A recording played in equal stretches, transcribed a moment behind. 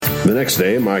The next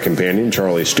day, my companion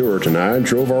Charlie Stewart and I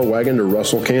drove our wagon to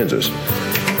Russell, Kansas.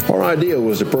 Our idea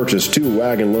was to purchase 2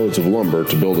 wagon loads of lumber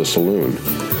to build a saloon.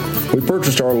 We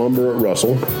purchased our lumber at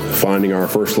Russell, finding our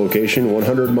first location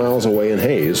 100 miles away in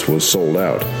Hayes was sold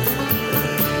out.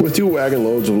 With 2 wagon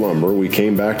loads of lumber, we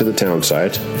came back to the town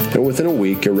site, and within a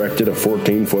week erected a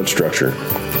 14-foot structure.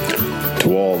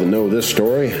 To all that know this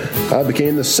story, I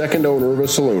became the second owner of a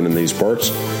saloon in these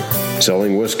parts,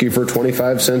 selling whiskey for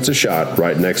 25 cents a shot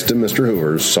right next to Mr.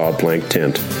 Hoover's sod plank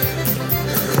tent.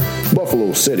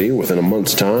 Buffalo City, within a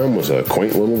month's time, was a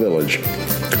quaint little village.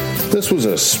 This was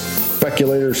a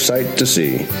speculator's sight to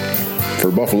see, for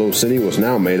Buffalo City was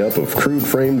now made up of crude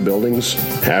framed buildings,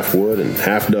 half wood and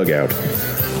half dugout.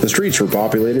 The streets were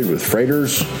populated with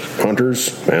freighters,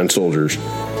 hunters, and soldiers.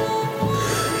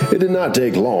 It did not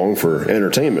take long for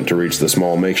entertainment to reach the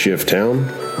small makeshift town.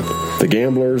 The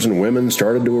gamblers and women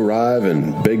started to arrive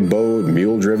in big-bowed,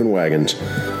 mule-driven wagons.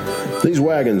 These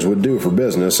wagons would do for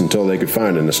business until they could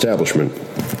find an establishment.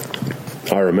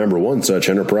 I remember one such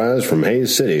enterprise from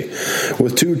Hayes City,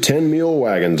 with 2 10-mule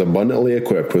wagons abundantly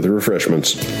equipped with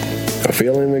refreshments. A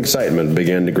feeling of excitement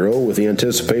began to grow with the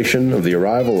anticipation of the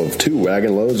arrival of 2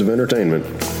 wagon loads of entertainment.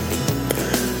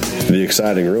 The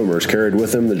exciting rumors carried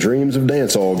with them the dreams of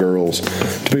dance-hall girls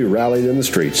to be rallied in the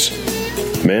streets.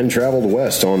 Men traveled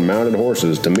west on mounted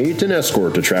horses to meet and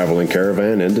escort the traveling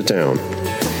caravan into town.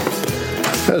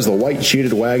 As the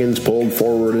white-sheeted wagons pulled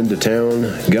forward into town,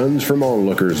 guns from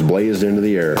onlookers blazed into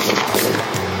the air.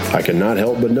 I could not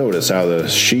help but notice how the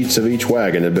sheets of each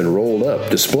wagon had been rolled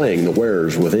up, displaying the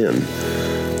wares within.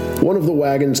 One of the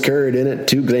wagons carried in it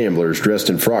 2 gamblers dressed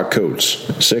in frock coats,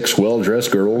 6 well-dressed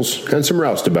girls, and some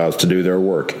roustabouts to do their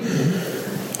work.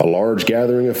 A large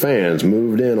gathering of fans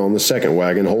moved in on the second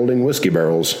wagon holding whiskey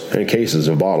barrels and cases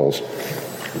of bottles.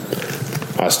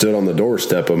 I stood on the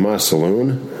doorstep of my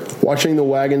saloon, watching the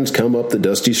wagons come up the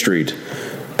dusty street,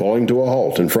 pulling to a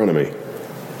halt in front of me.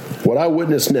 What I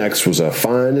witnessed next was a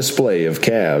fine display of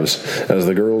calves as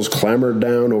the girls clambered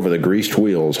down over the greased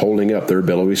wheels holding up their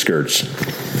billowy skirts.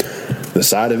 The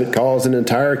sight of it caused an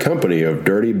entire company of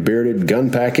dirty, bearded,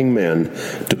 gun-packing men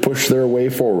to push their way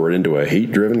forward into a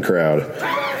heat-driven crowd.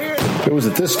 It was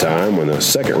at this time when the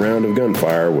second round of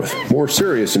gunfire with more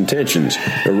serious intentions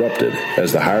erupted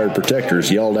as the hired protectors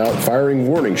yelled out, firing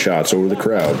warning shots over the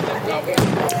crowd.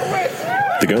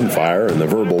 The gunfire and the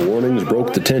verbal warnings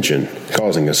broke the tension,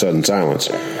 causing a sudden silence.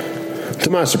 To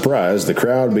my surprise, the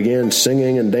crowd began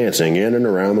singing and dancing in and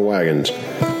around the wagons.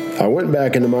 I went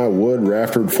back into my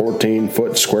wood-raftered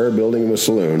 14-foot square building of a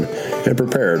saloon and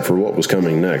prepared for what was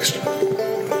coming next.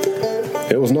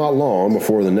 It was not long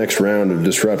before the next round of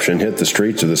disruption hit the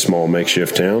streets of the small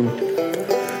makeshift town.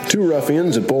 2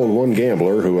 ruffians had pulled one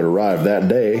gambler who had arrived that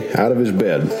day out of his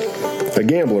bed. A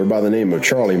gambler by the name of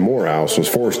Charlie Morehouse was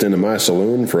forced into my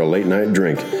saloon for a late-night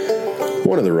drink.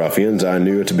 One of the ruffians I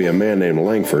knew to be a man named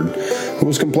Langford, who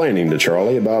was complaining to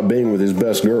Charlie about being with his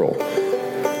best girl.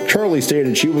 Charlie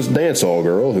stated she was a dance-hall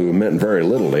girl who meant very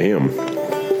little to him.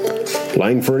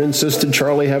 Langford insisted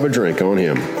Charlie have a drink on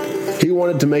him. He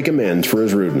wanted to make amends for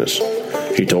his rudeness.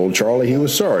 He told Charlie he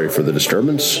was sorry for the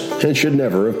disturbance and should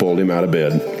never have pulled him out of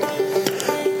bed.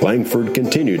 Langford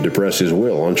continued to press his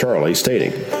will on Charlie,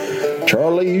 stating,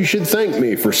 "Charlie, you should thank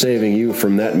me for saving you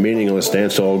from that meaningless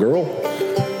dance-hall girl."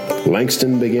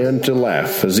 Langston began to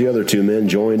laugh as the other 2 men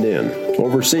joined in,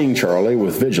 overseeing Charlie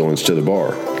with vigilance to the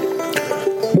bar.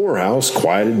 Morehouse,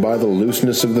 quieted by the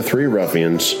looseness of the 3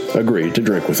 ruffians, agreed to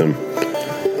drink with him.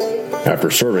 After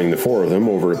serving the 4 of them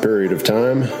over a period of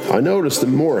time, I noticed that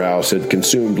Morehouse had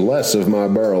consumed less of my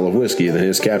barrel of whiskey than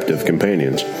his captive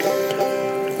companions.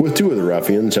 With 2 of the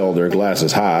ruffians held their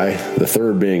glasses high, the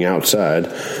third being outside,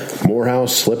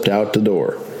 Morehouse slipped out the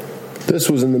door. This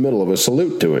was in the middle of a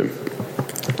salute to him.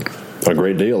 A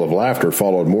great deal of laughter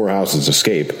followed Morehouse's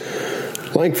escape.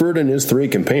 Langford and his 3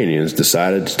 companions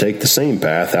decided to take the same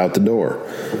path out the door.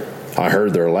 I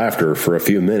heard their laughter for a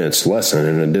few minutes lessen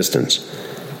in a distance.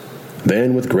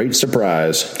 Then, with great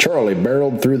surprise, Charlie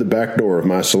barreled through the back door of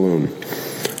my saloon.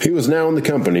 He was now in the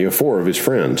company of 4 of his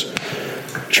friends.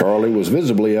 Charlie was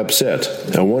visibly upset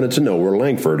and wanted to know where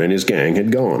Langford and his gang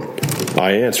had gone.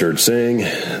 I answered, saying,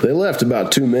 "They left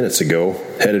about 2 minutes ago,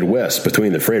 headed west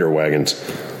between the freighter wagons."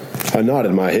 I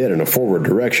nodded my head in a forward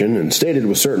direction and stated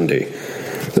with certainty,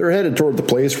 "They're headed toward the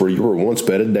place where you were once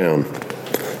bedded down."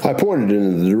 I pointed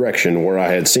in the direction where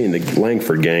I had seen the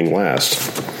Langford gang last.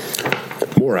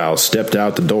 Morehouse stepped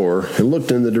out the door and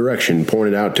looked in the direction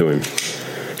pointed out to him.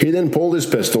 He then pulled his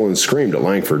pistol and screamed at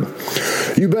Langford,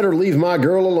 "You better leave my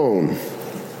girl alone."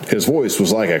 His voice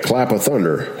was like a clap of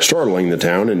thunder, startling the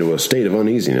town into a state of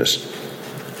uneasiness.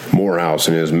 Morehouse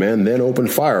and his men then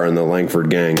opened fire on the Langford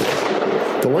gang.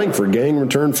 The Langford gang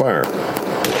returned fire.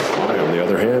 I, on the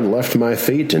other hand, left my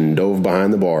feet and dove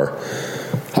behind the bar.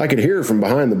 I could hear from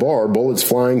behind the bar bullets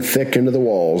flying thick into the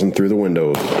walls and through the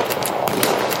windows.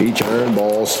 Each iron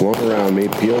ball slung around me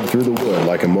peeled through the wood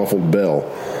like a muffled bell.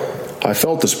 I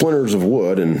felt the splinters of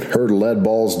wood and heard lead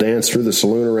balls dance through the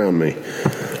saloon around me.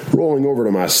 Rolling over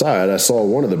to my side, I saw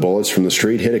one of the bullets from the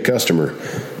street hit a customer.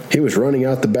 He was running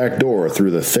out the back door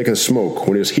through the thickest smoke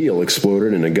when his heel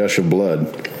exploded in a gush of blood.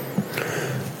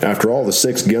 After all the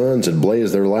 6 guns had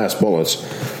blazed their last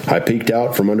bullets, I peeked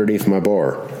out from underneath my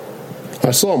bar.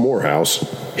 I saw Morehouse.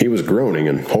 He was groaning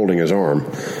and holding his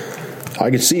arm. I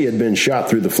could see he had been shot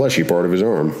through the fleshy part of his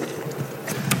arm.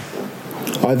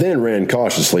 I then ran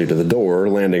cautiously to the door,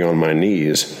 landing on my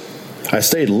knees. I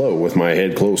stayed low with my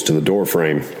head close to the door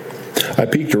frame. I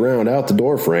peeked around out the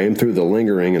door frame through the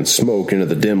lingering and smoke into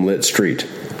the dim-lit street.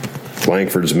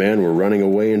 Langford's men were running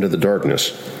away into the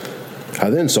darkness. I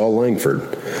then saw Langford.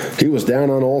 He was down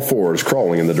on all fours,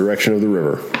 crawling in the direction of the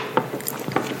river.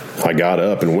 I got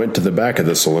up and went to the back of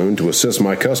the saloon to assist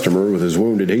my customer with his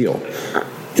wounded heel.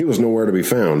 He was nowhere to be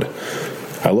found.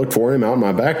 I looked for him out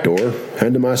my back door,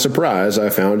 and to my surprise, I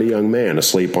found a young man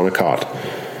asleep on a cot.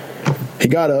 He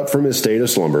got up from his state of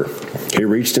slumber. He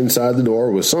reached inside the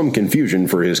door with some confusion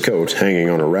for his coat hanging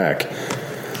on a rack.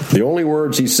 The only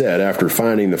words he said after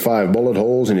finding the 5 bullet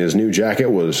holes in his new jacket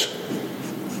was,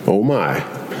 "Oh my."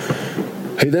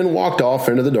 He then walked off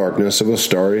into the darkness of a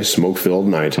starry, smoke-filled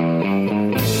night.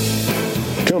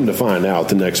 Come to find out,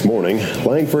 the next morning,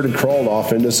 Langford had crawled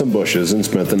off into some bushes and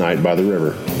spent the night by the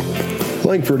river.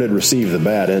 Langford had received the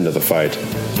bad end of the fight.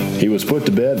 He was put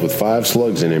to bed with 5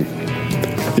 slugs in him.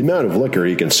 The amount of liquor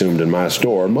he consumed in my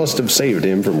store must have saved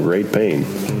him from great pain.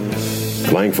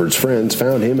 Langford's friends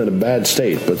found him in a bad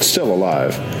state, but still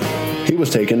alive. He was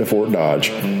taken to Fort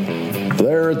Dodge.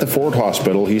 There at the Fort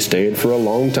Hospital he stayed for a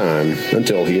long time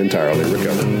until he entirely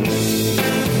recovered.